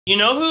You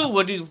know who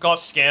would have got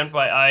scammed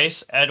by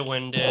ICE?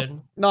 Edwin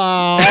did.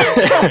 No.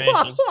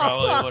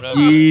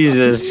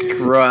 Jesus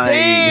Christ.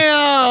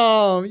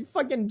 Damn! You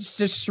fucking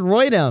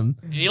destroyed him.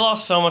 He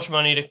lost so much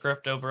money to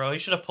crypto, bro. He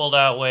should have pulled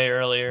out way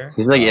earlier.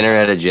 He's like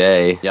internet of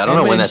J. Yeah, I don't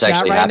know when that's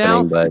actually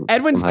happening, but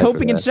Edwin's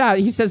coping in chat.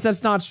 He says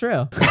that's not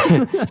true.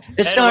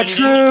 It's not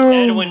true.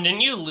 Edwin,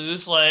 didn't you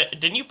lose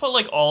didn't you put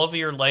like all of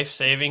your life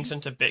savings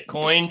into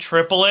Bitcoin,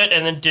 triple it,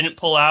 and then didn't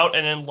pull out,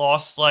 and then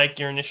lost like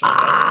your initial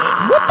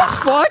investment? What the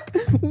fuck?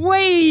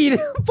 Wait,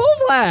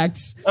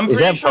 Bowblax. Is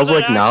that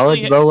public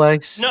knowledge,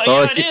 Bowblax? No,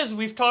 yeah, it is.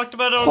 We've talked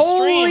about it on stream,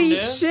 Holy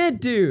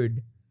shit,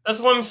 dude. That's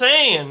what I'm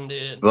saying,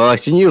 dude.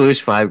 Bowblax, didn't you lose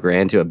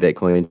 $5,000 to a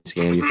Bitcoin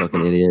scam, you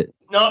fucking idiot?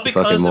 Not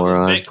because it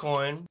was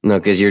Bitcoin. No,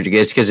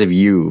 it's because of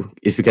you.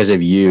 It's because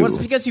of you. Well,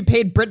 it's because you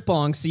paid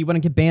BritBong so you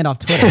wouldn't get banned off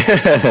Twitter.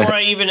 Before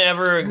I even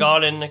ever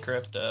got into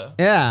crypto.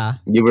 Yeah.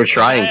 You were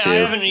trying to. I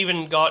haven't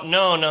even got.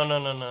 No.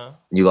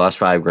 You lost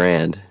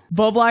 $5,000.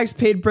 Bowblax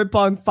paid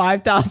BritBong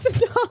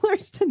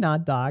 $5,000 to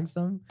not dox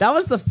him. That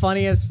was the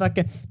funniest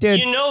fucking dude.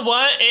 You know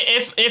what?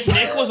 If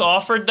Nick was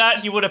offered that,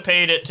 he would have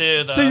paid it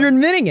too. Though. So you're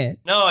admitting it?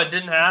 No, it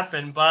didn't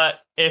happen.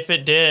 But if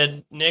it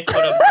did, Nick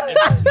would have.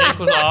 If Nick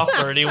was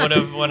offered, he would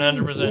have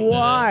 100%.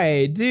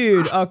 Why,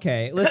 dude?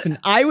 Okay, listen.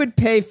 I would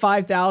pay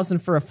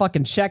 $5,000 for a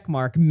fucking check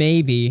mark,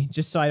 maybe,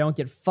 just so I don't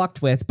get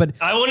fucked with. But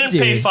I wouldn't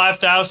pay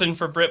 $5,000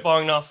 for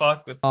BritBong not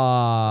fuck with.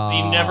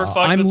 He never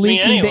fucked with me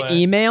anyway. I'm leaking the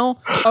email.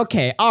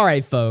 Okay, all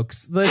right,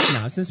 folks. Listen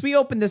now. Since we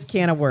opened this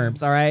can of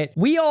worms, all right,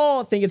 we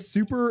all think it's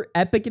super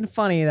epic and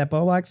funny that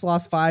Bowblax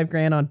lost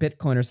 $5,000 on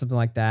Bitcoin or something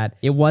like that.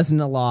 It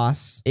wasn't a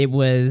loss. It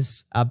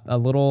was a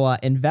little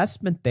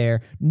investment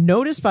there.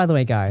 Notice, by the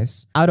way,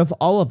 guys, out of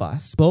all of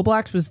us,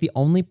 Bowblax was the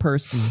only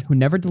person who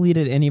never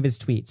deleted any of his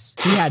tweets.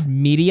 He had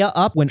media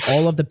up when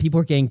all of the people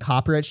were getting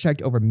copyright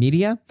checked over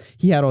media.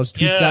 He had all his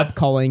tweets up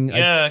calling,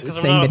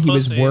 saying that he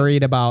was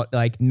worried about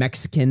like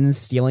Mexicans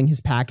stealing his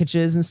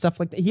packages and stuff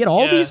like that. He had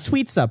all these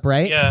tweets up,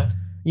 right? Yeah.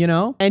 You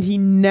know, and he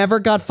never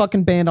got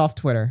fucking banned off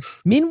Twitter.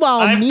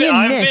 Meanwhile, I've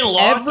been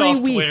locked every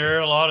week, Twitter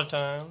a lot of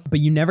times. But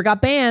you never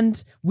got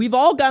banned. We've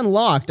all gotten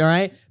locked, all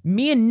right?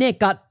 Me and Nick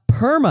got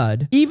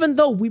perma'd, even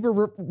though we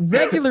were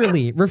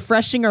regularly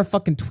refreshing our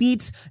fucking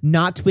tweets,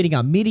 not tweeting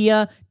out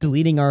media,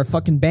 deleting our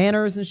fucking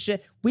banners and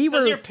shit.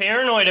 Because you're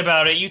paranoid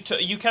about it.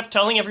 You kept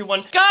telling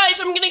everyone, guys,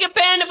 I'm gonna get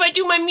banned if I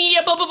do my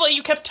media, blah, blah, blah.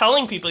 You kept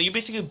telling people. You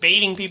basically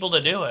baiting people to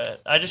do it.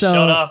 I just shut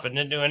up and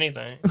didn't do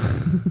anything.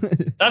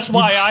 That's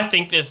why I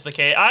think this is the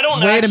case. I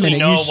don't actually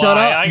know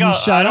why. I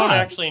don't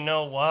actually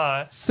know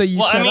why. So you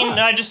shut up. I mean,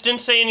 I just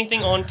didn't say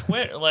anything on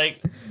Twitter.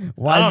 Like,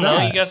 why I don't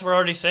know. You guys were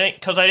already saying,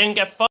 because I didn't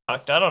get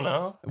fucked. I don't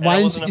know.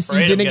 Why didn't you? So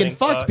you didn't get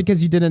fucked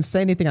because you didn't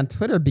say anything on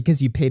Twitter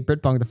because you paid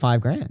BritBong the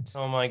 $5,000.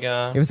 Oh my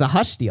god. It was a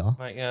hush deal.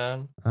 Oh my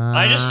god.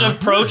 I just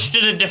approached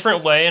it a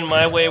different way, and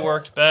my way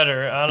worked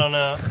better. I don't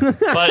know.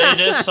 But it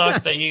does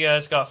suck that you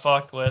guys got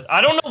fucked with. I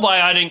don't know why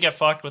I didn't get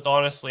fucked with,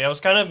 honestly. I was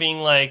kind of being,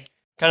 like,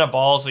 kind of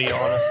ballsy,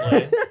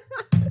 honestly.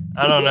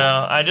 I don't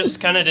know. I just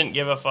kind of didn't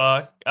give a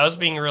fuck. I was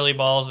being really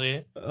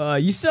ballsy.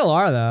 You still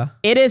are, though.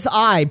 It is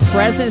I,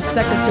 President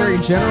Secretary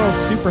General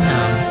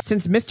Superhound.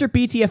 Since Mr.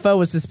 BTFO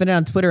was suspended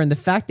on Twitter and the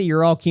fact that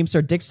you're all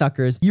Keemstar dick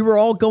suckers, you were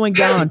all going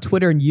down on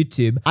Twitter and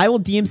YouTube. I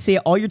will DMCA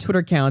all your Twitter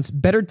accounts.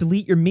 Better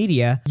delete your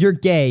media. You're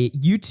gay.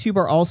 YouTube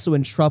are also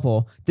in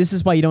trouble. This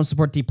is why you don't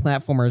support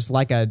deplatformers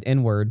like an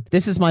N-word.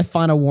 This is my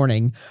final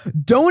warning.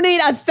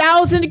 Donate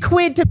 1,000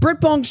 quid to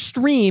BritBong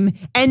stream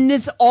and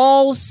this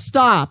all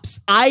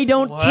stops. I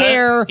don't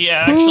care He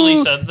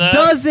actually said that?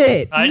 does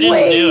it. I didn't do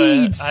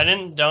it. I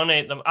didn't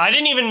donate them. I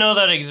didn't even know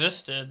that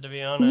existed, to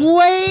be honest.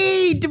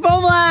 Wait,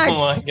 Bowblax! Oh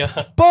my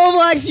god.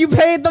 Bowblax, you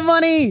paid the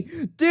money!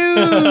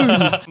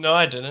 Dude! No,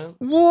 I didn't.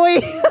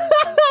 Wait, wait,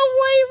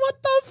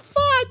 what the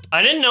fuck?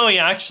 I didn't know he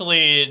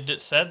actually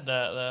said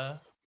that, though.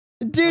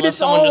 Dude, Unless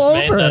it's all someone over.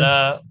 just made that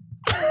up.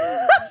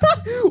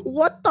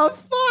 What the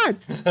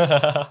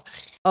fuck?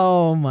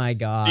 Oh my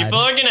god. People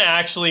are gonna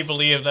actually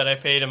believe that I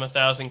paid him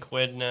 1,000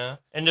 quid now.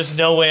 And there's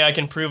no way I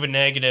can prove a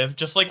negative.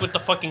 Just like with the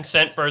fucking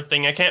Scentbird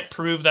thing, I can't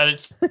prove that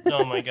it's...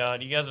 Oh my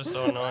god, you guys are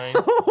so annoying.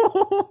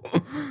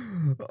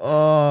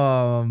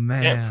 Oh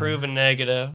man. Can't prove a negative.